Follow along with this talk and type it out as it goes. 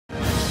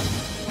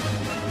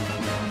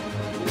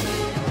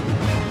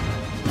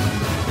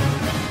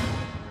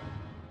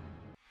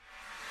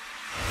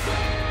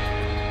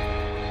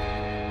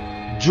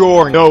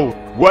Giorno,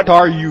 what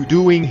are you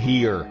doing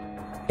here?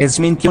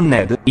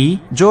 Ned,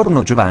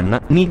 Giorno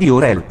Giovanna, need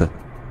your help.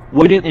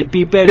 Wouldn't it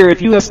be better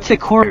if you asked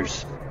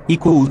quarters? I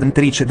couldn't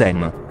reach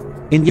them.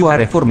 And you are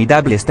a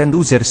formidable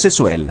stand-users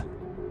as well.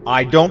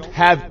 I don't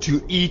have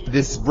to eat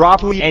this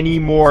broccoli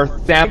anymore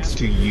thanks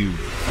to you.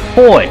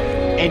 Boy!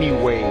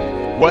 Anyway,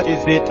 what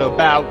is it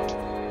about?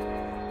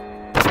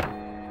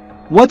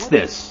 What's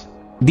this?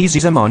 This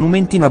is a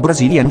monument in a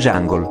Brazilian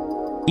jungle.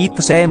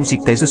 It seems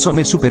it has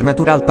some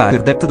supernatural power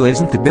that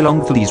doesn't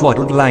belong to this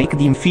world like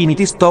the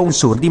infinity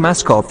stones or the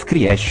mask of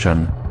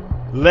creation.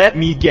 Let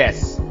me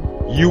guess.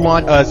 You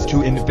want us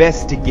to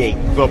investigate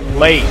the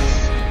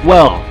place?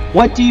 Well,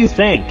 what do you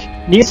think,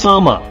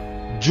 Nisama?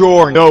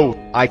 Giorno,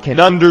 I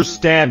can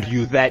understand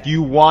you that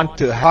you want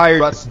to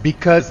hire us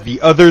because the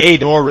other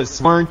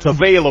Aidorus weren't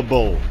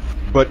available.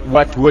 But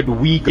what would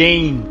we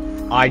gain?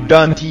 I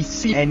don't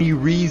see any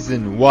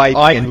reason why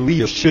I and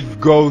Leah should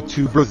go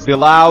to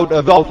Brazil out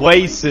of all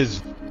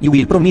places. You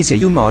will promise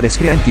you more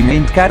creative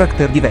and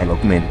character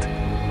development.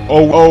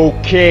 Oh,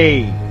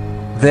 okay.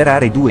 There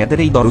are two other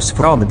Aidorus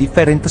from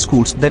different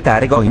schools that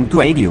are going to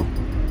aid you.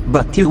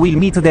 But you will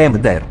meet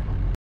them there.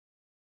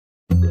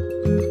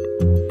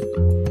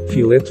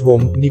 Feel at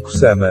home,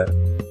 Nico-sama.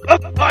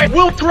 I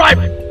will drive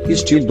it!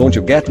 Still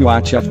don't get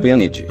what of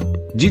penalty.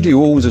 Did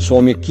you use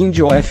some kind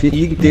of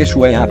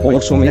irritation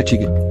upon some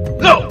ethic?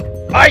 No!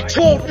 I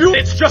told you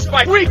it's just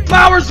my 3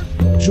 flowers!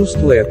 Just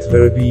let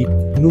her be.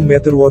 No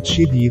matter what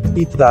she did,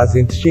 it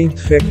doesn't change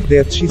the fact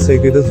that she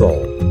saved us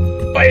all.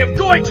 I am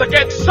going to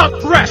get some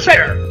fresh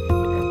air!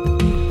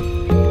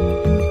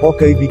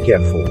 Okay, be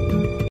careful.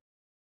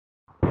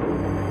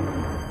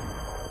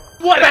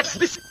 What's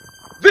this?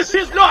 This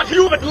is not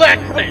human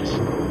language!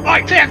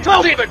 I can't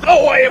tell even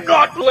though I am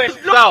not blessed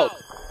out!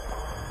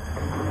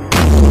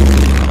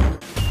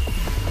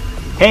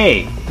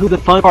 Hey, who the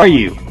fuck are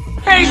you?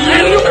 Hey,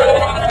 Samuel!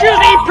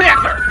 Disney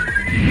Panther!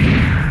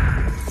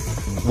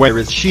 Where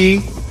is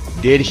she?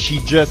 Did she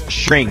just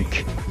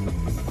shrink?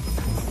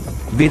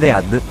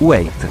 Videad,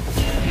 wait.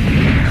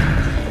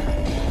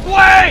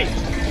 Wait!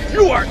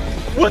 You are...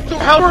 What the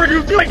hell are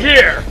you doing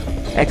here?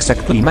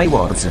 Exactly my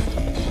words.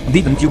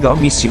 Didn't you go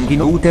missing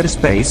in outer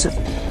space?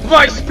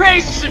 My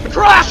spaceship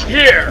crashed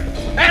here!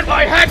 And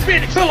I had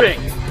been filming!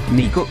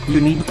 Nico, you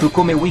need to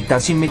come with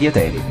us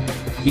immediately.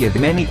 We have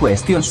many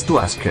questions to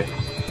ask.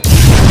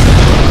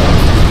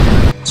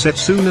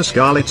 Setsuna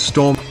Scarlet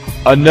Storm.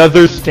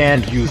 Another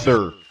stand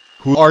user.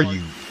 Who are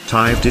you?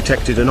 I've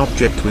detected an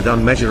object with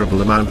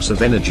unmeasurable amounts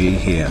of energy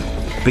here.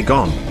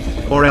 Begone.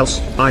 Or else,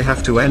 I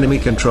have to enemy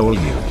control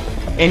you.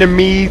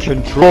 Enemy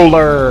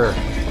controller.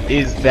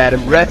 Is that a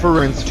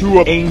reference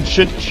to an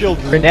ancient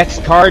Children X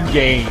card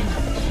game?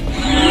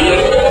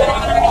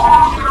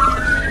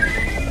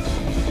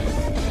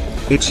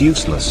 It's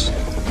useless.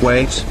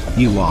 Wait,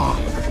 you are.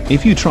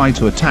 If you try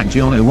to attack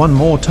Giorno one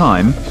more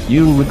time,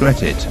 you'll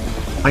regret it.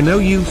 I know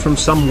you from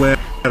somewhere,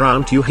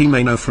 aren't you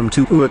Himeno from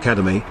Tuku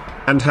Academy?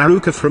 And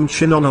Haruka from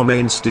Shinonome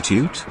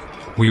Institute?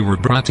 We were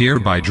brought here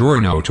by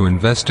Giorno to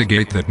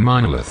investigate that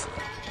monolith.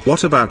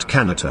 What about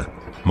Kanata?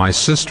 My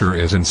sister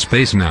is in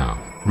space now,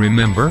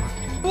 remember?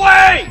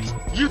 Wait!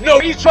 You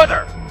know each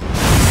other!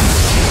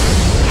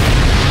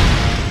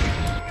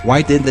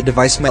 Why did the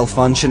device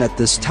malfunction at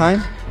this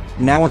time?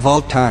 Now of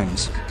all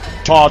times.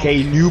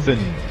 Take Nuven.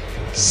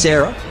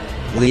 Sarah?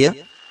 Leah?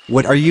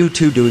 What are you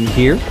two doing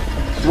here?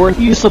 Weren't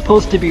you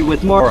supposed to be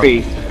with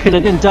Mori,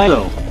 Kanat and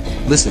Dilo?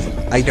 Listen,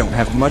 I don't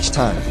have much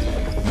time.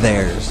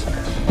 There's...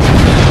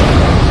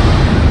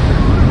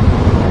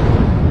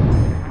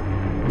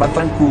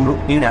 Vaffanculo,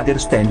 another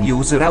stand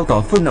user out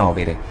of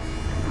 9.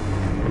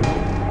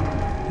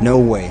 No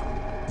way.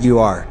 You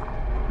are.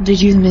 Did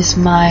you miss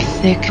my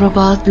thick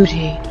robot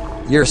booty?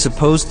 You're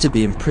supposed to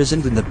be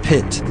imprisoned in the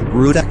pit,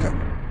 Rudaka.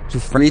 Who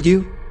freed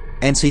you?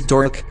 NC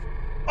Dork?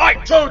 I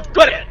don't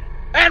get it!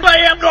 And I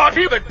am not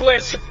human,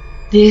 Bliss!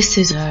 This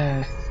is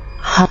Earth.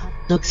 Huh,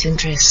 looks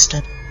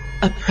interesting.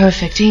 A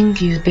perfect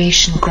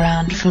incubation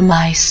ground for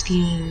my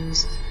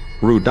schemes.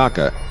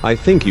 Rudaka, I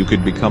think you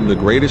could become the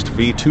greatest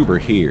VTuber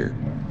here.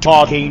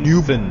 Take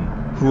Nuven.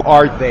 Who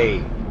are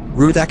they?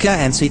 Rudaka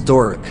and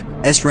Dork,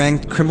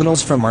 S-ranked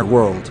criminals from our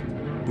world.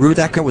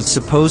 Rudaka was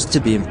supposed to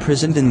be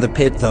imprisoned in the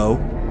pit though.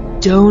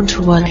 Don't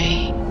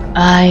worry.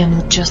 I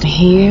am just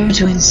here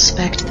to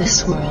inspect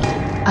this world.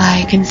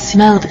 I can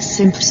smell the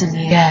simps in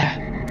the air.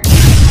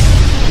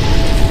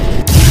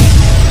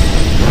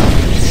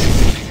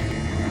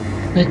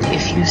 But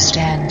if you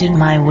stand in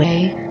my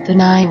way,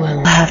 then I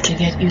will have to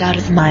get you out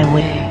of my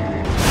way.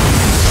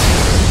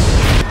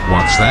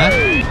 What's that?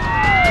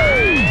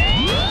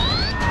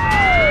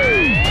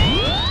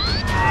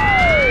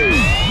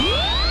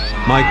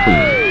 My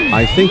queen,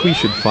 I think we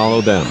should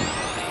follow them.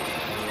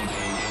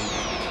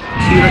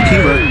 Kira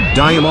Kira,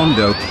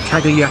 Diamondo,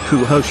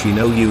 Kagayaku Hoshi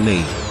no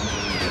Uni.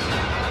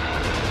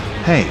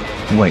 Hey,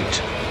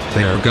 wait.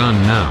 They are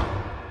gone now.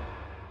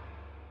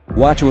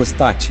 Watch was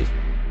Tachi.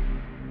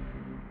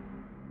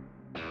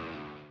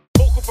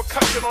 Vocal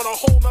percussion on a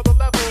whole nother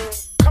level,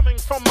 coming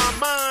from my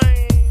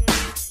mind.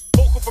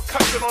 Vocal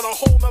percussion on a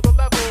whole nother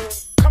level.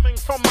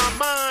 from my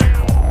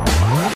mind.